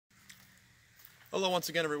Hello once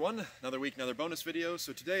again everyone, another week, another bonus video.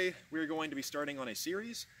 So today we're going to be starting on a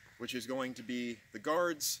series which is going to be the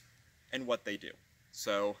guards and what they do.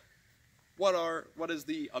 So what is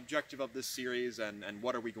the objective of this series and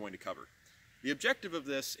what are we going to cover? The objective of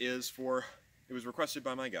this is it was requested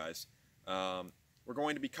by my guys. We're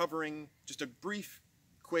going to be covering just a brief,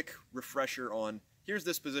 quick refresher on here's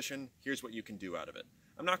this position, here's what you can do out of it.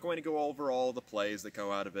 I'm not going to go over all the plays that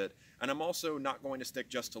go out of it, and I'm also not going to stick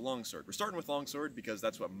just to longsword. We're starting with longsword because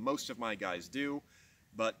that's what most of my guys do,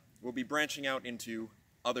 but we'll be branching out into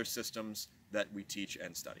other systems that we teach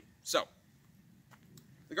and study. So,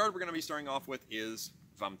 the guard we're going to be starting off with is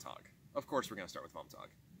Vom Tag. Of course we're going to start with Vom Tag.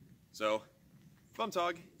 So, Vom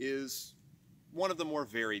Tag is one of the more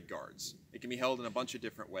varied guards. It can be held in a bunch of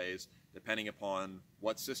different ways, depending upon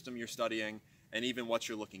what system you're studying, and even what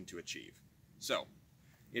you're looking to achieve. So,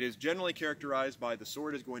 it is generally characterized by the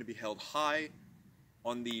sword is going to be held high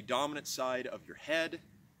on the dominant side of your head,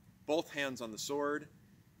 both hands on the sword,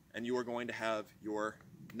 and you are going to have your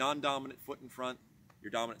non-dominant foot in front,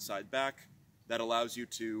 your dominant side back. That allows you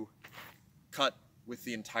to cut with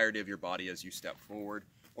the entirety of your body as you step forward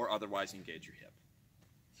or otherwise engage your hip.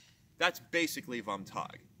 That's basically Vom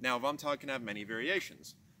Tag. Now, Vom Tag can have many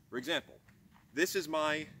variations. For example, this is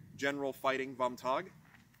my general fighting Vom Tag.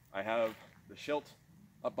 I have the schild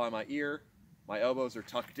up by my ear, my elbows are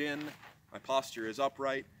tucked in, my posture is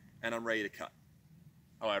upright, and I'm ready to cut.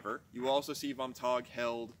 However, you will also see Vom Tag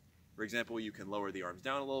held, for example, you can lower the arms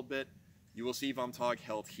down a little bit. You will see Vom Tag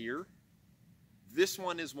held here. This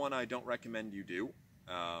one is one I don't recommend you do.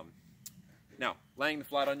 Now, laying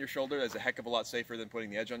flat on your shoulder is a heck of a lot safer than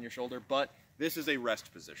putting the edge on your shoulder, but this is a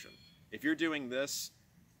rest position. If you're doing this,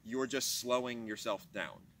 you're just slowing yourself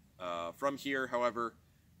down. From here, however,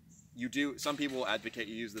 some people will advocate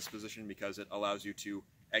you use this position because it allows you to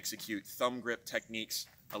execute thumb grip techniques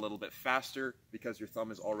a little bit faster because your thumb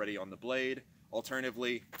is already on the blade.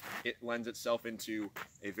 Alternatively, it lends itself into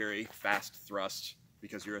a very fast thrust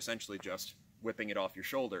because you're essentially just whipping it off your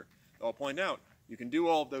shoulder. I'll point out, you can do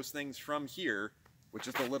all of those things from here with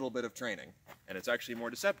just a little bit of training. And it's actually more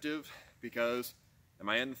deceptive because, am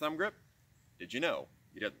I in the thumb grip? Did you know?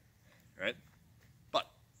 You didn't, right? But,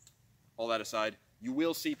 all that aside, you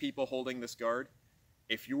will see people holding this guard.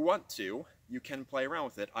 If you want to, you can play around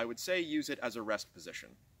with it. I would say use it as a rest position,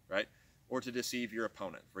 right? Or to deceive your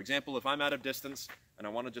opponent. For example, if I'm out of distance and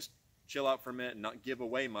I want to just chill out for a minute and not give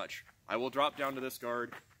away much, I will drop down to this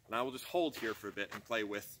guard and I will just hold here for a bit and play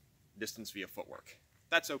with distance via footwork.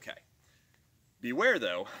 That's okay. Beware,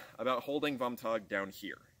 though, about holding Vom Tag down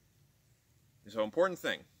here. So, important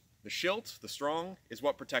thing, the schild, the strong, is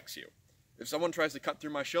what protects you. If someone tries to cut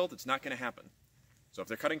through my schild, it's not going to happen. So if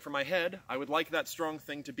they're cutting from my head, I would like that strong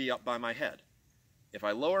thing to be up by my head. If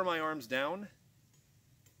I lower my arms down,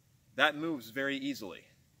 that moves very easily.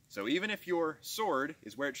 So even if your sword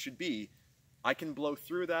is where it should be, I can blow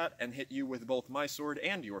through that and hit you with both my sword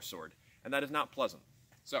and your sword, and that is not pleasant.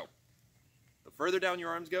 So, the further down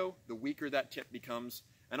your arms go, the weaker that tip becomes,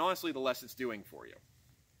 and honestly, the less it's doing for you.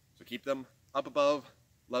 So keep them up above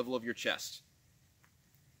level of your chest.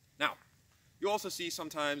 Now, you also see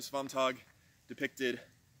sometimes Vom Tag depicted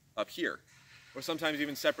up here, or sometimes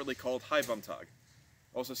even separately called high Vom Tag.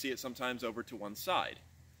 Also see it sometimes over to one side,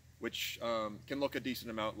 which can look a decent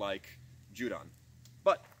amount like Judon.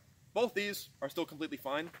 But both these are still completely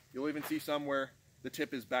fine. You'll even see some where the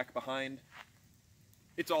tip is back behind.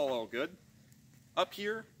 It's all good. Up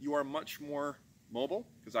here, you are much more mobile,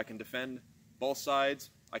 because I can defend both sides.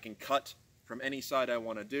 I can cut from any side I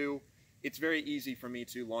want to do. It's very easy for me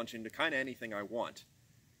to launch into kind of anything I want.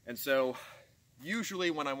 And so, usually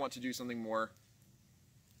when I want to do something more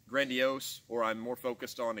grandiose, or I'm more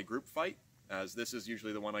focused on a group fight, as this is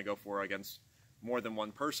usually the one I go for against more than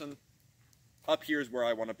one person, up here is where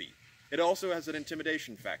I want to be. It also has an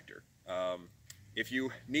intimidation factor. If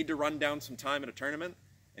you need to run down some time at a tournament,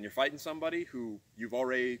 and you're fighting somebody who you've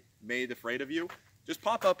already made afraid of you, just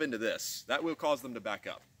pop up into this. That will cause them to back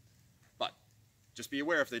up. But, just be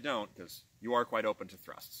aware if they don't, because you are quite open to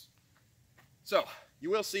thrusts. So, you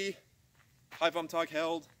will see high Vom Tag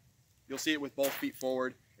held. You'll see it with both feet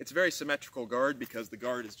forward. It's a very symmetrical guard because the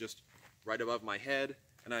guard is just right above my head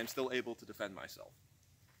and I'm still able to defend myself.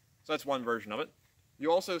 So that's one version of it.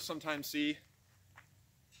 You also sometimes see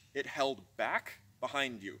it held back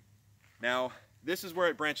behind you. Now, this is where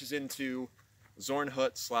it branches into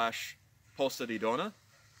Zornhut / Polsa di Donna,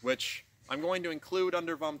 which I'm going to include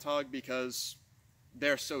under Vom Tag because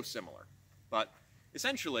they're so similar. But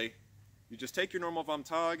essentially, you just take your normal Vom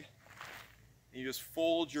Tag, and you just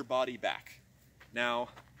fold your body back. Now,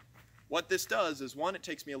 what this does is, one, it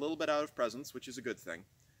takes me a little bit out of presence, which is a good thing.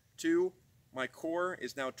 Two, my core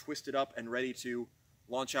is now twisted up and ready to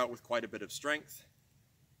launch out with quite a bit of strength.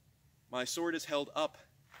 My sword is held up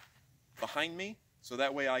behind me, so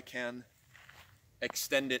that way I can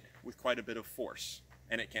extend it with quite a bit of force,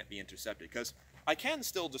 and it can't be intercepted, because I can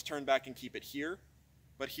still just turn back and keep it here,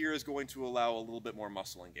 but here is going to allow a little bit more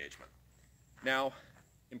muscle engagement. Now,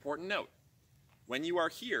 important note, when you are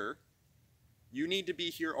here, you need to be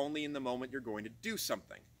here only in the moment you're going to do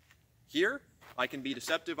something. Here, I can be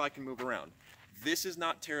deceptive, I can move around. This is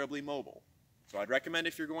not terribly mobile. So I'd recommend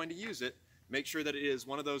if you're going to use it, make sure that it is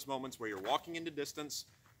one of those moments where you're walking into distance,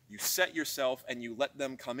 you set yourself and you let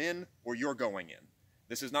them come in or you're going in.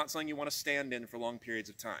 This is not something you want to stand in for long periods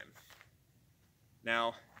of time.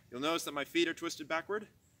 Now, you'll notice that my feet are twisted backward.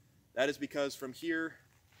 That is because from here,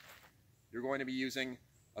 you're going to be using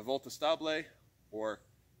a volta stable, or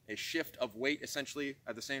a shift of weight essentially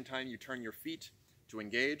at the same time you turn your feet to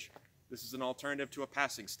engage. This is an alternative to a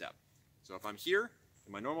passing step. So if I'm here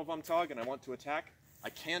in my normal Vom Tag and I want to attack, I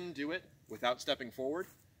can do it without stepping forward,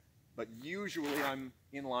 but usually I'm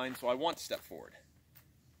in line, so I want to step forward.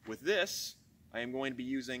 With this, I am going to be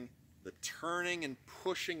using the turning and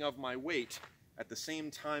pushing of my weight at the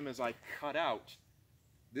same time as I cut out.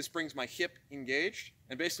 This brings my hip engaged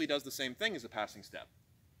and basically does the same thing as a passing step.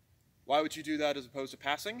 Why would you do that as opposed to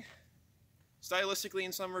passing? Stylistically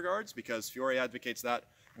in some regards, because Fiore advocates that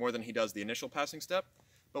more than he does the initial passing step.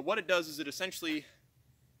 But what it does is it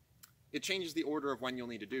changes the order of when you'll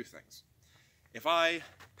need to do things. If I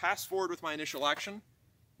pass forward with my initial action,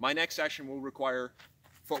 my next action will require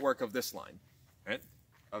footwork of this line, right?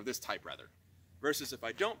 Of this type rather. Versus if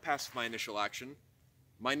I don't pass my initial action,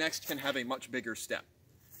 my next can have a much bigger step.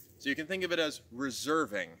 So you can think of it as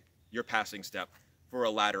reserving your passing step for a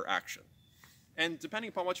latter action. And depending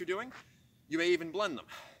upon what you're doing, you may even blend them.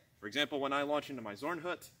 For example, when I launch into my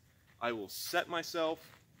Zornhut, I will set myself,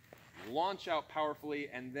 launch out powerfully,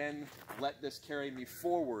 and then let this carry me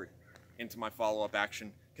forward into my follow-up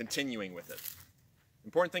action, continuing with it.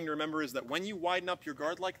 Important thing to remember is that when you widen up your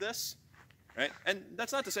guard like this, right, and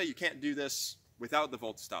that's not to say you can't do this without the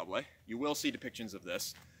volta stable, you will see depictions of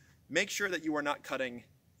this, make sure that you are not cutting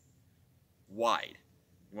wide.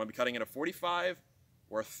 You want to be cutting at a 45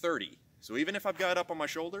 or a 30. So even if I've got it up on my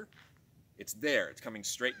shoulder, it's there, it's coming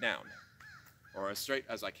straight down, or as straight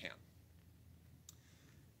as I can.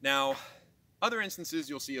 Now, other instances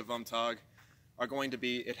you'll see of Vom Tag are going to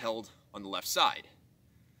be it held on the left side,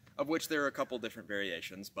 of which there are a couple different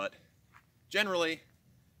variations, but generally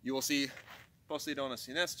you will see Posseidon a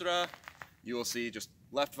sinistra, you will see just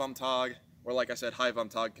left Vom Tag, or like I said, high Vom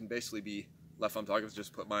Tag can basically be left Vom Tag,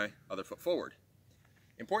 just put my other foot forward.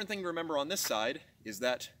 Important thing to remember on this side is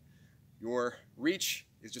that your reach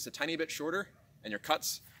is just a tiny bit shorter and your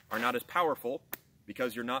cuts are not as powerful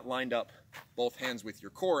because you're not lined up both hands with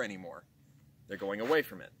your core anymore. They're going away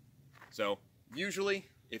from it. So usually,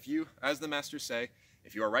 if you, as the masters say,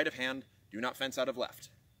 if you are right of hand, do not fence out of left.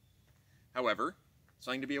 However,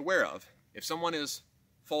 something to be aware of, if someone is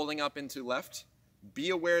folding up into left,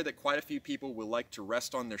 be aware that quite a few people will like to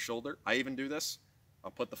rest on their shoulder. I even do this.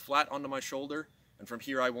 I'll put the flat onto my shoulder, and from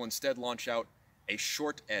here I will instead launch out a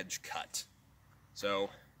short edge cut. So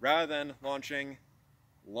rather than launching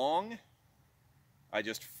long, I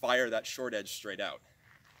just fire that short edge straight out.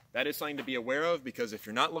 That is something to be aware of because if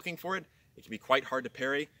you're not looking for it, it can be quite hard to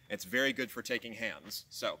parry. And it's very good for taking hands.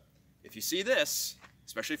 So if you see this,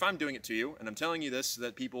 especially if I'm doing it to you, and I'm telling you this so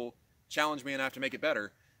that people challenge me and I have to make it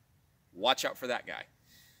better, watch out for that guy.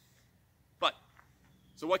 But,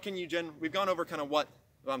 so what can you we've gone over kind of what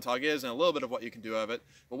Vom Tag is and a little bit of what you can do of it,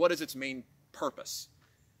 but what is its main purpose?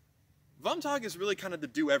 Vom Tag is really kind of the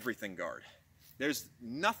do-everything guard. There's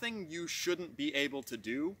nothing you shouldn't be able to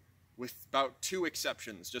do with about 2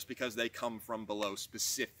 exceptions, just because they come from below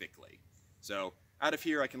specifically. So, out of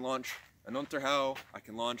here I can launch an Unterhau, I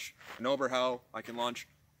can launch an Oberhau, I can launch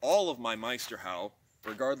all of my Meisterhau,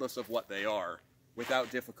 regardless of what they are,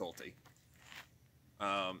 without difficulty.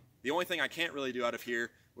 The only thing I can't really do out of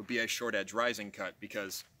here would be a short edge rising cut,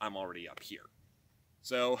 because I'm already up here.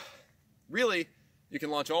 So, really, you can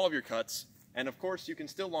launch all of your cuts, and of course you can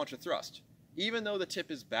still launch a thrust. Even though the tip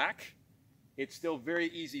is back, it's still very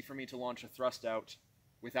easy for me to launch a thrust out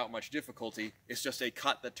without much difficulty. It's just a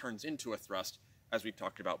cut that turns into a thrust, as we've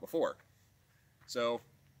talked about before. So,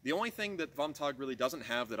 the only thing that Vom Tag really doesn't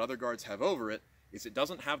have that other guards have over it is it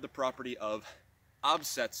doesn't have the property of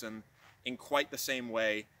Absetzen in quite the same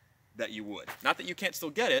way that you would. Not that you can't still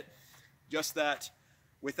get it, just that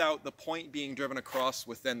without the point being driven across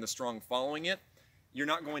with then the strong following it, you're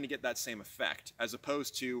not going to get that same effect, as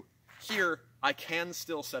opposed to here, I can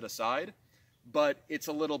still set aside, but it's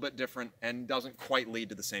a little bit different and doesn't quite lead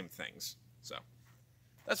to the same things. So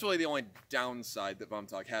that's really the only downside that Vom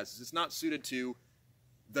Tag has, is it's not suited to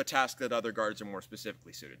the task that other guards are more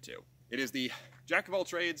specifically suited to. It is the jack of all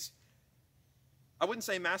trades. I wouldn't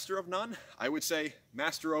say master of none. I would say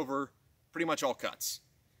master over pretty much all cuts.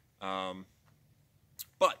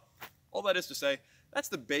 But all that is to say, that's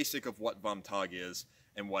the basic of what Vom Tag is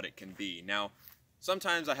and what it can be. Now,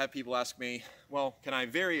 sometimes I have people ask me, well, can I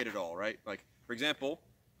vary it at all, right? Like, for example,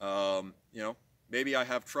 you know, maybe I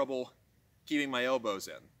have trouble keeping my elbows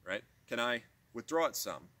in, right? Can I withdraw it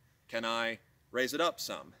some? Can I raise it up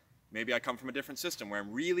some? Maybe I come from a different system where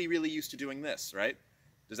I'm really, really used to doing this, right?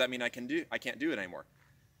 Does that mean I can't do it anymore?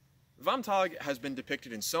 Vom Tag has been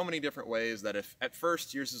depicted in so many different ways that if at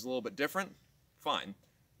first yours is a little bit different, fine.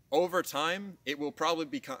 Over time, it will probably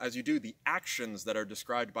become, as you do the actions that are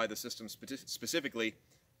described by the system specifically,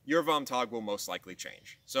 your Vom Tag will most likely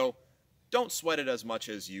change. So don't sweat it as much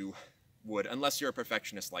as you would, unless you're a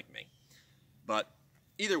perfectionist like me. But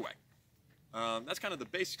either way, that's kind of the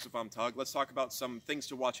basics of Vom Tag. Let's talk about some things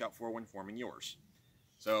to watch out for when forming yours.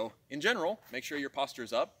 So in general, make sure your posture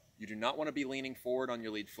is up. You do not want to be leaning forward on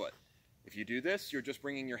your lead foot. If you do this, you're just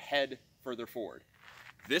bringing your head further forward.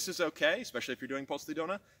 This is okay, especially if you're doing pulse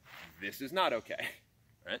Lidona. This is not okay,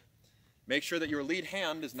 right? Make sure that your lead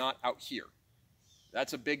hand is not out here.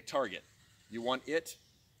 That's a big target. You want it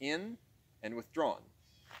in and withdrawn.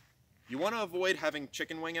 You want to avoid having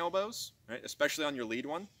chicken wing elbows, right? Especially on your lead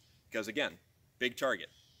one, because again, big target.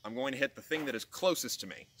 I'm going to hit the thing that is closest to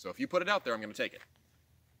me. So if you put it out there, I'm going to take it.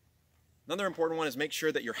 Another important one is make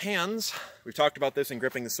sure that your hands, we've talked about this in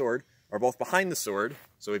gripping the sword, are both behind the sword.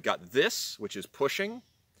 So we've got this, which is pushing,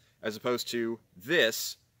 as opposed to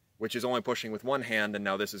this, which is only pushing with one hand, and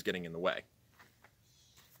now this is getting in the way.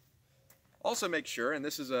 Also make sure, and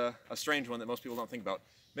this is a strange one that most people don't think about,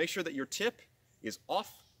 make sure that your tip is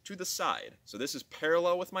off to the side. So this is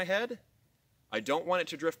parallel with my head. I don't want it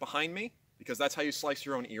to drift behind me, because that's how you slice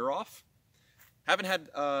your own ear off. Haven't had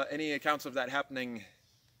any accounts of that happening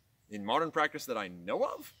in modern practice that I know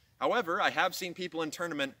of. However, I have seen people in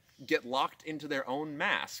tournament get locked into their own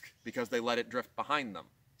mask because they let it drift behind them.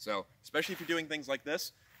 So, especially if you're doing things like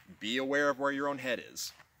this, be aware of where your own head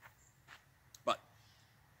is. But,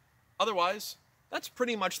 otherwise, that's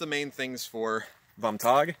pretty much the main things for Vom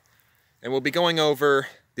Tag. And we'll be going over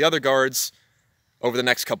the other guards over the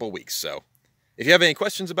next couple weeks. So, if you have any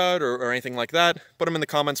questions about or anything like that, put them in the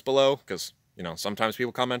comments below, because, you know, sometimes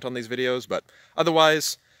people comment on these videos. But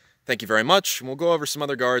otherwise, thank you very much, and we'll go over some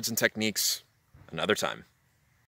other guards and techniques another time.